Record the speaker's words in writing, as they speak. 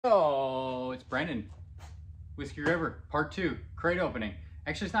Oh, it's Brandon, Whiskey River, part 2, crate opening.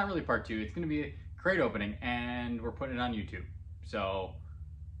 Actually, it's not really part 2, it's gonna be a crate opening, and we're putting it on YouTube. So,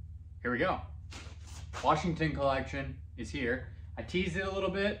 here we go. Washington collection is here. I teased it a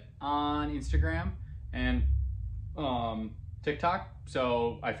little bit on Instagram and TikTok,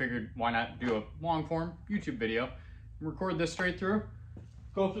 so I figured why not do a long form YouTube video, record this straight through,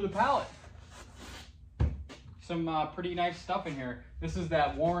 go through the palette. Some pretty nice stuff in here. This is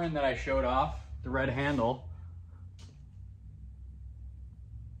that Warren that I showed off, the red handle.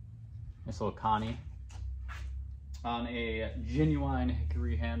 Nice little Connie on a genuine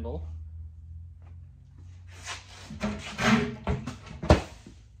hickory handle.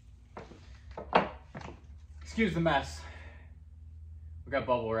 Excuse the mess. We got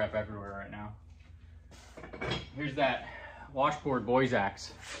bubble wrap everywhere right now. Here's that washboard boys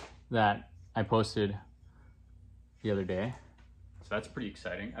axe that I posted the other day. So that's pretty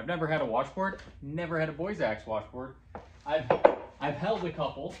exciting. I've never had a washboard, never had a boys axe washboard. I've held a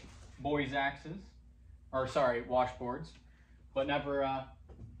couple boys axes, or sorry, washboards, but never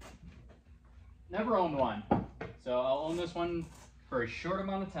owned one. So I'll own this one for a short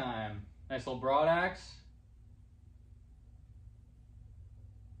amount of time. Nice little broad axe.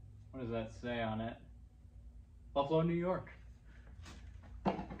 What does that say on it? Buffalo, New York.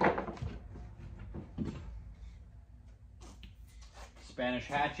 Spanish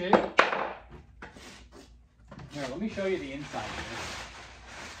hatchet. Here, let me show you the inside of this.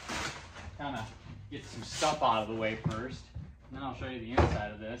 Kind of get some stuff out of the way first, and then I'll show you the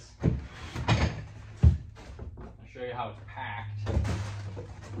inside of this. I'll show you how it's packed.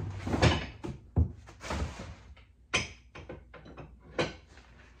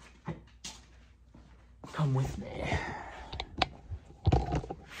 Come with me.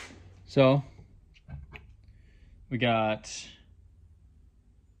 So, we got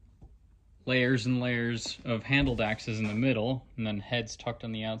layers and layers of handled axes in the middle, and then heads tucked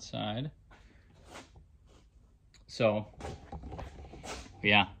on the outside. So,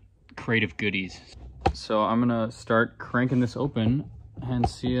 yeah, creative goodies. So I'm gonna start cranking this open and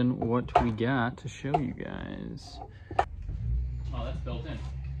seeing what we got to show you guys. Oh, that's built in.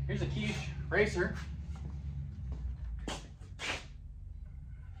 Here's a quiche racer.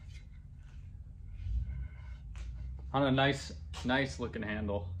 On a nice looking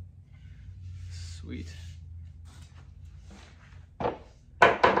handle. Sweet.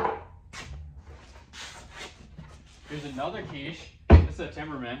 Here's another quiche. This is a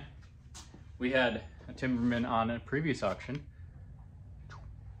Timberman. We had a Timberman on a previous auction.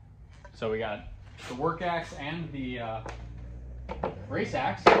 So we got the work axe and the race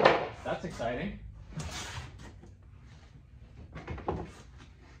axe. That's exciting.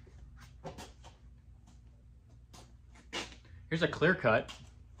 Here's a clear cut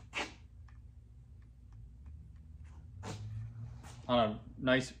on a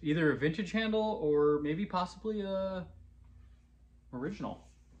nice, either a vintage handle or maybe possibly a original.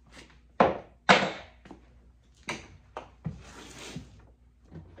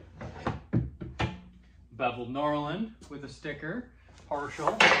 Beveled Norland with a sticker,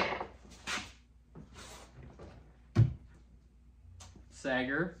 partial.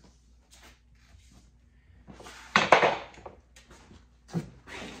 Sagger.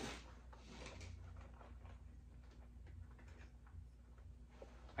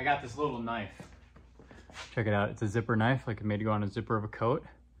 I got this little knife. Check it out. It's a zipper knife, like it made to go on a zipper of a coat.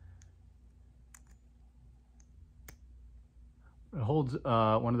 It holds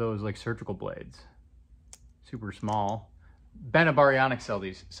one of those like surgical blades. Super small. Bena Baryonyx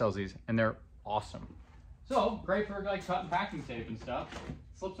sells these, and they're awesome. So great for like cutting packing tape and stuff.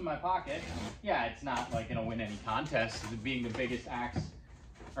 Slips in my pocket. Yeah, it's not like gonna win any contest as being the biggest axe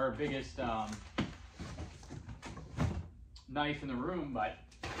or biggest knife in the room, but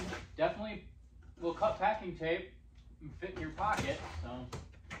definitely will cut packing tape and fit in your pocket. So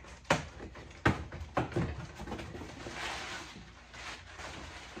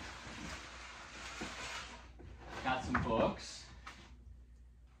got some books.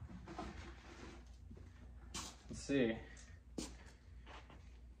 Let's see.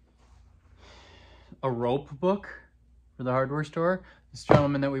 A rope book for the hardware store. This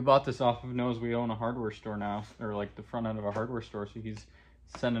gentleman that we bought this off of knows we own a hardware store now, or like the front end of a hardware store, so he's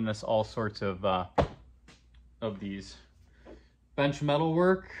sending us all sorts of these bench metal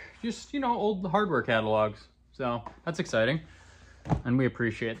work, just, you know, old hardware catalogs. So that's exciting, and we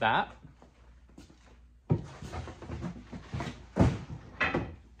appreciate that.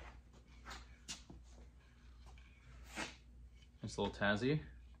 Nice little Tassie.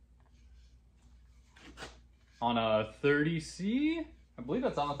 On a 30C, I believe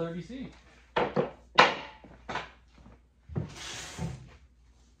that's on a 30C.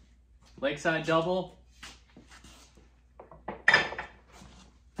 Lakeside double.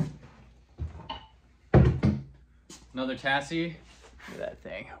 Another Tassie. Look at that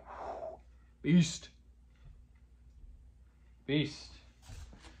thing. Beast. Beast.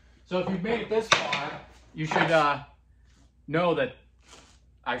 So if you've made it this far, you should know that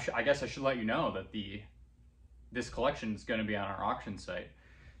I guess I should let you know that this collection is going to be on our auction site.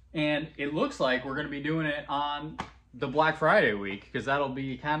 And it looks like we're going to be doing it on the Black Friday week, because that'll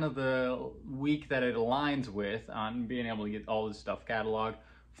be kind of the week that it aligns with on being able to get all this stuff cataloged,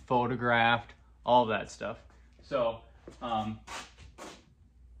 photographed, all of that stuff. So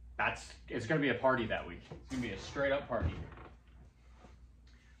it's going to be a party that week. It's going to be a straight up party.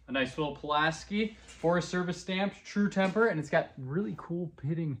 A nice little Pulaski, Forest Service stamped, true temper, and it's got really cool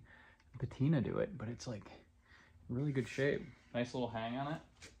pitting patina to it, but it's like really good shape. Nice little hang on it.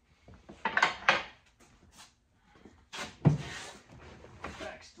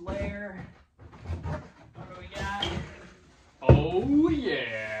 Next layer. What do we got? Oh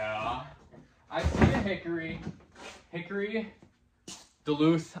yeah! I see a hickory. Hickory,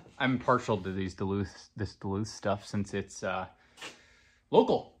 Duluth. I'm partial to this Duluth stuff since it's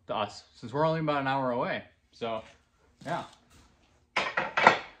local to us, since we're only about an hour away. So, yeah.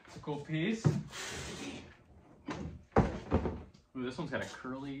 It's a cool piece. Ooh, this one's got a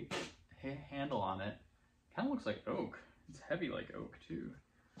curly handle on it. Kind of looks like oak. It's heavy like oak, too.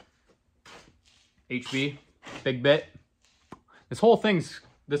 HB, big bit. This whole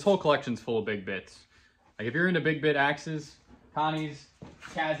collection's full of big bits. Like, if you're into big bit axes, Connies,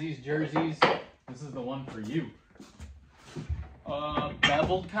 Tassies, Jerseys, this is the one for you.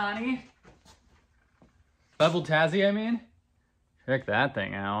 Beveled Connie. Beveled Tassie, I mean. Check that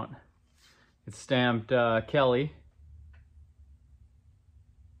thing out. It's stamped Kelly.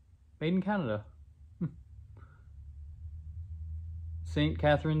 Made in Canada. St.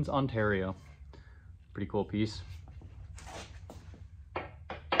 Catharines, Ontario. Pretty cool piece.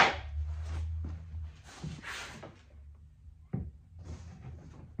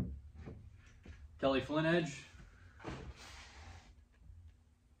 Kelly Flynn Edge.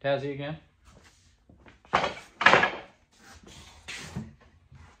 Tassie again.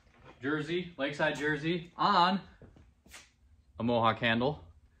 Jersey, Lakeside Jersey on a Mohawk handle.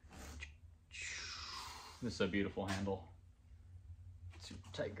 This is a beautiful handle. Super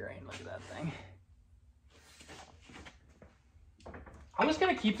tight grain, look at that thing. I was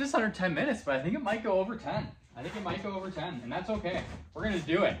gonna keep this under 10 minutes, but I think it might go over 10. I think it might go over 10, and that's okay. We're gonna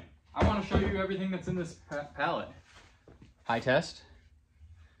do it. I wanna show you everything that's in this palette. High test.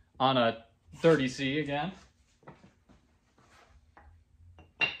 On a 30C again.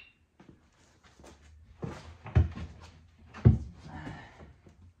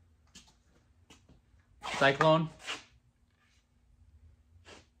 Cyclone.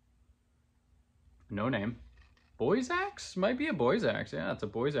 No name. Boys Axe? Might be a Boys Axe. Yeah, it's a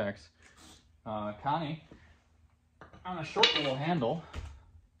Boys Axe. Connie. On a short little handle.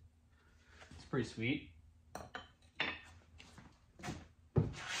 It's pretty sweet.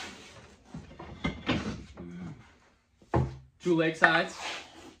 Two Lakesides.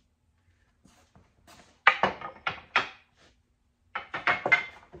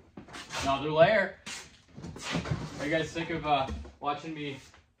 Another layer. Are you guys sick of watching me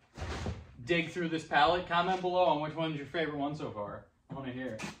dig through this palette? Comment below on which one's your favorite one so far. I want to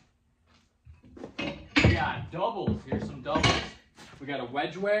hear. We got doubles. Here's some doubles. We got a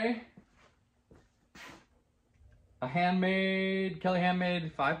Wedgeway. A Kelly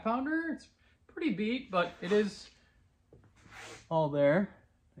handmade 5-pounder. It's pretty beat, but it is all there.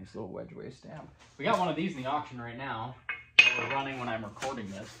 Nice little Wedgeway stamp. We got one of these in the auction right now. We're running when I'm recording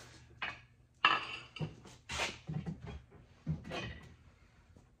this.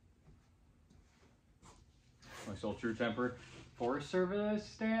 Nice little true temper. Forest Service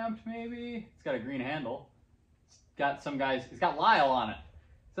stamped, maybe? It's got a green handle. It's got some guys, it's got Lyle on it.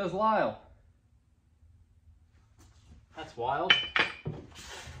 It says Lyle. That's wild.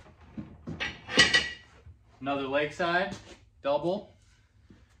 Another Lakeside. Double.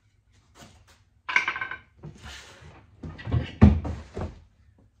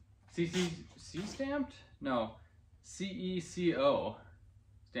 C stamped? No. CECO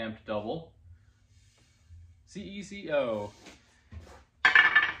stamped double. CECO.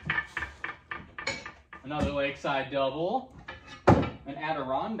 Another Lakeside double. An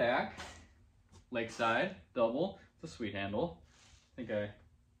Adirondack Lakeside double. It's a sweet handle. I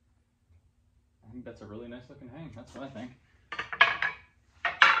think that's a really nice looking hang. That's what I think.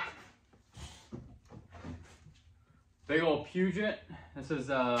 Big old Puget. This is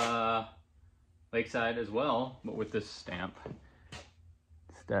Lakeside as well, but with this stamp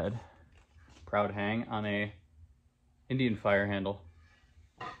instead. Proud hang on a Indian fire handle.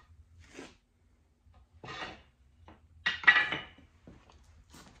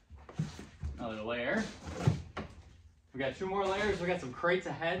 Another layer. We got 2 more layers. We got some crates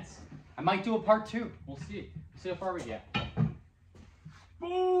of heads. I might do a part 2. We'll see. See how far we get.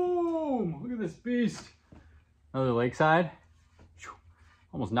 Boom! Look at this beast. Another Lakeside.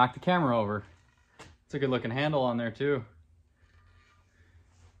 Almost knocked the camera over. It's a good looking handle on there too.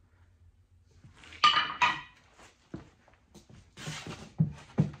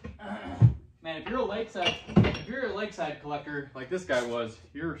 Man, if you're a Lakeside collector like this guy was,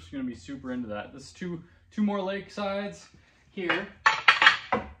 you're just gonna be super into that. This is two more Lakesides here.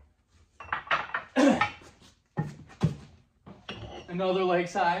 Another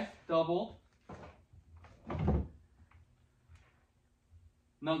Lakeside double.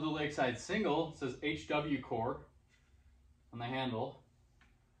 Another Lakeside single. It says HW Core on the handle.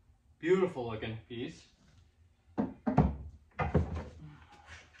 Beautiful looking piece.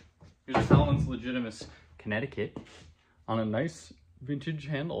 Here's a Collins Legitimus Connecticut on a nice vintage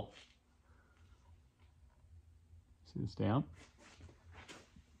handle. See the stamp?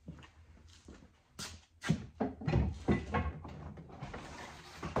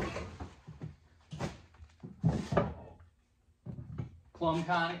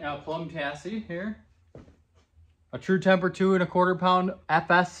 Plum Tassie here. A True Temper 2 1/4 pound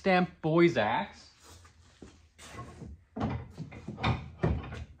FS stamp boys axe.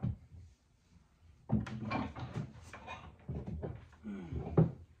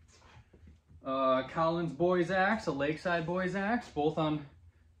 Collins boys axe, a Lakeside boys axe, both on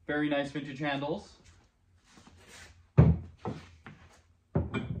very nice vintage handles.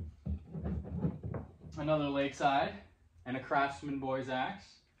 Another Lakeside and a Craftsman boys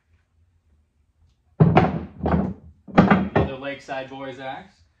axe. Another Lakeside boys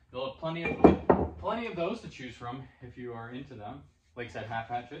axe. You'll have plenty of those to choose from if you are into them. Lakeside half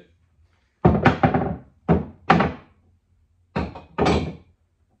hatchet.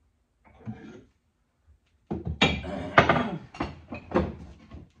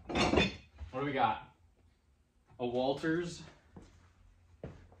 What do we got? A Walters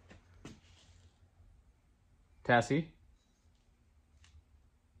Tassie.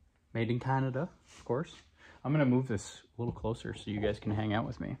 Made in Canada, of course. I'm gonna move this a little closer so you guys can hang out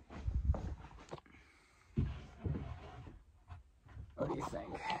with me. What do you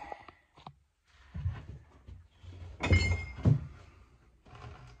think?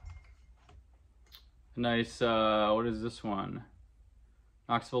 Nice, what is this one?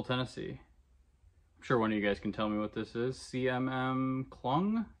 Knoxville, Tennessee. I'm sure one of you guys can tell me what this is. CMM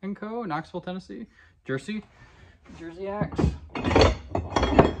Klung & Co., Knoxville, Tennessee. Jersey axe.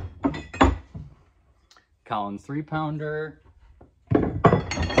 Collins 3-pounder.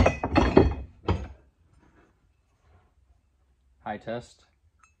 High test.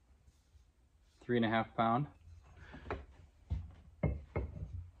 3.5 pound.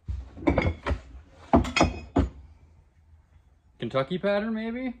 Kentucky pattern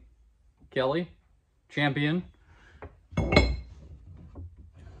maybe? Kelly. Champion.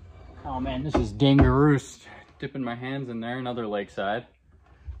 Oh man, this is Gangaroos. Dipping my hands in there. Another Lakeside.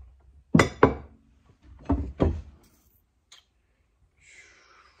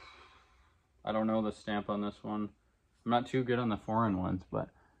 I don't know the stamp on this one. I'm not too good on the foreign ones, but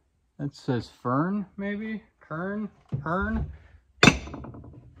it says Fern, maybe? Kern? Hearn?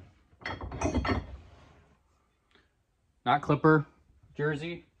 Not Clipper.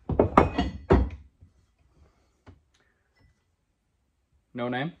 Jersey. No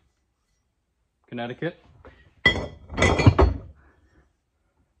name. Connecticut.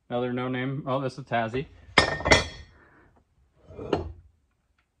 Another no name. Oh, this is Tassie.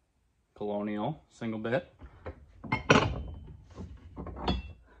 Colonial, single bit.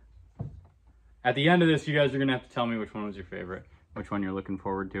 At the end of this, you guys are gonna have to tell me which one was your favorite, which one you're looking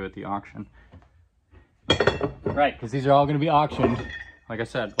forward to at the auction. Right, because these are all gonna be auctioned, like I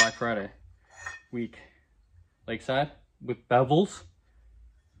said, Black Friday week. Lakeside with bevels.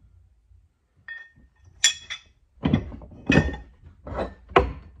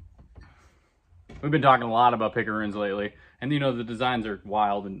 We've been talking a lot about pickaroons lately, and you know the designs are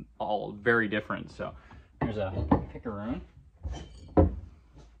wild and all very different. So here's a pickaroon.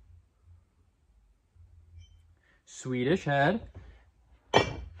 Swedish head.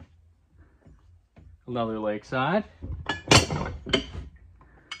 Another Lakeside.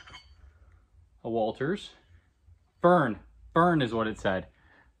 A Walters. Fern. Fern is what it said.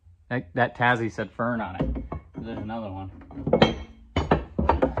 That Tassie said Fern on it. There's another one.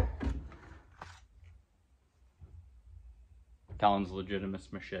 Colin's legitimate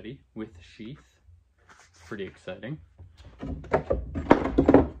machete with sheath. Pretty exciting.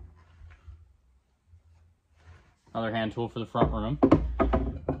 Another hand tool for the front room.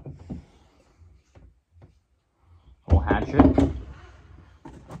 Little hatchet.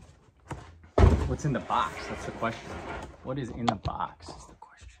 What's in the box? That's the question. What is in the box is the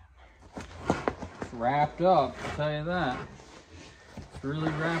question. It's wrapped up, I'll tell you that. It's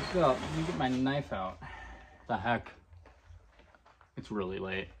really wrapped up. Let me get my knife out. What the heck? It's really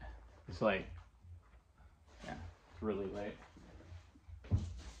late. It's like, yeah, it's really late.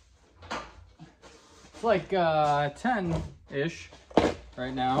 It's like 10-ish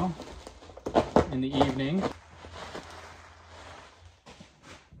right now in the evening.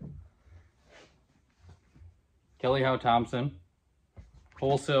 Kelly Howe Thompson,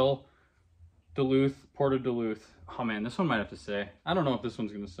 wholesale, Duluth, Port of Duluth. Oh man, this one might have to say. I don't know if this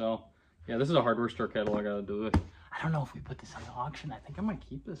one's gonna sell. Yeah, this is a hardware store catalog out of Duluth. I don't know if we put this on the auction. I think I might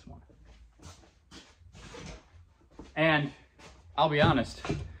keep this one. And I'll be honest,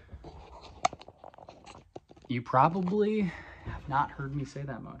 you probably have not heard me say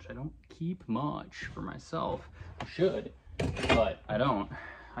that much. I don't keep much for myself. I should, but I don't.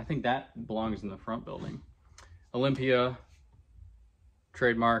 I think that belongs in the front building. Olympia,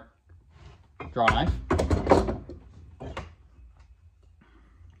 trademark, draw knife,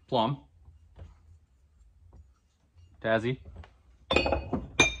 plum, Tazzy,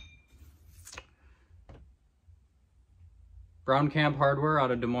 Brown Camp Hardware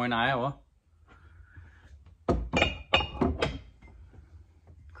out of Des Moines, Iowa,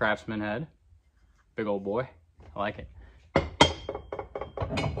 Craftsman head, big old boy, I like it.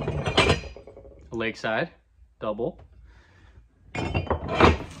 Lakeside, double.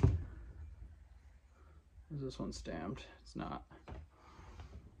 Is this one stamped? It's not.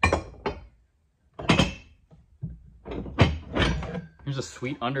 Here's a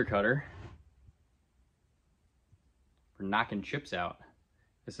sweet undercutter for knocking chips out.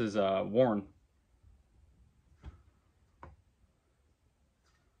 This is worn.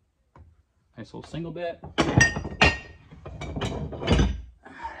 Nice little single bit.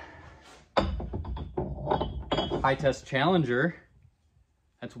 High Test Challenger.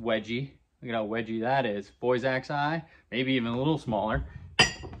 That's wedgy. Look at how wedgy that is. Boys Axe eye, maybe even a little smaller.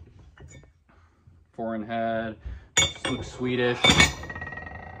 Foreign head. This looks Swedish.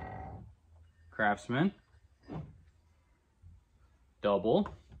 Craftsman. Double.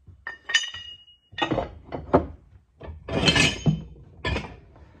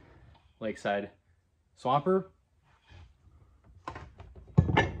 Lakeside Swamper.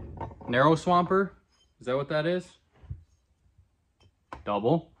 Narrow Swamper. Is that what that is?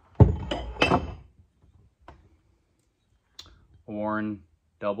 Double. Worn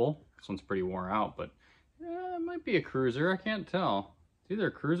double. This one's pretty worn out, but it might be a cruiser. I can't tell. It's either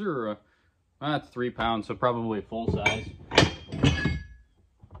a cruiser or a... Well, that's 3 pounds, so probably full size.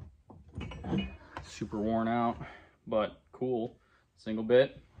 Super worn out, but cool. Single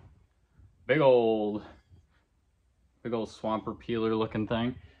bit. Big old swamper peeler looking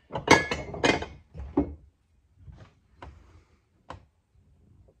thing.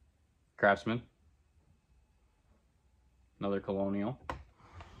 Craftsman. Another Colonial.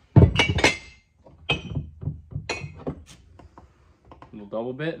 Little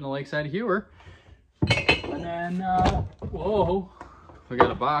double bit and a Lakeside Hewer. And then, whoa, we got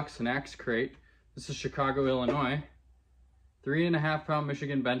a box, an axe crate. This is Chicago, Illinois. 3.5 pound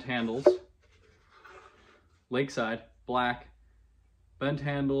Michigan bent handles. Lakeside, black. Bent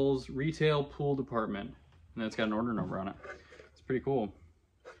handles, retail pool department. And it's got an order number on it. It's pretty cool.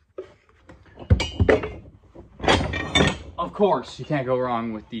 Of course, you can't go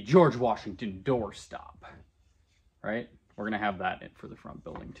wrong with the George Washington doorstop, right? We're gonna have that for the front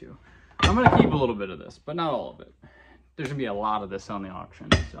building too. I'm gonna keep a little bit of this, but not all of it. There's gonna be a lot of this on the auction,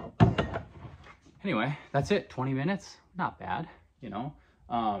 so. Anyway, that's it, 20 minutes, not bad, you know.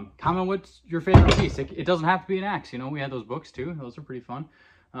 Comment what's your favorite piece. It doesn't have to be an axe, you know, we had those books too, those are pretty fun.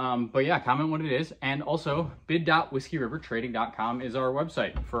 But yeah, comment what it is. And also, bid.whiskeyrivertrading.com is our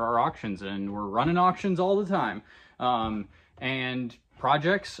website for our auctions, and we're running auctions all the time. And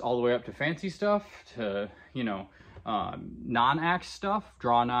projects all the way up to fancy stuff to, you know, non-axe stuff,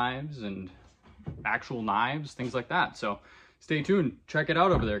 draw knives and actual knives, things like that. So stay tuned, check it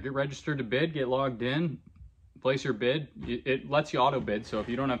out over there. Get registered to bid, get logged in, place your bid. It lets you auto bid, so if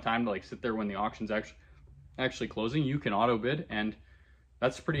you don't have time to like sit there when the auction's actually closing, you can auto bid, and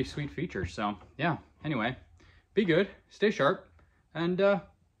that's a pretty sweet feature. So yeah, anyway, be good, stay sharp, and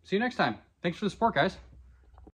see you next time. Thanks for the support, guys.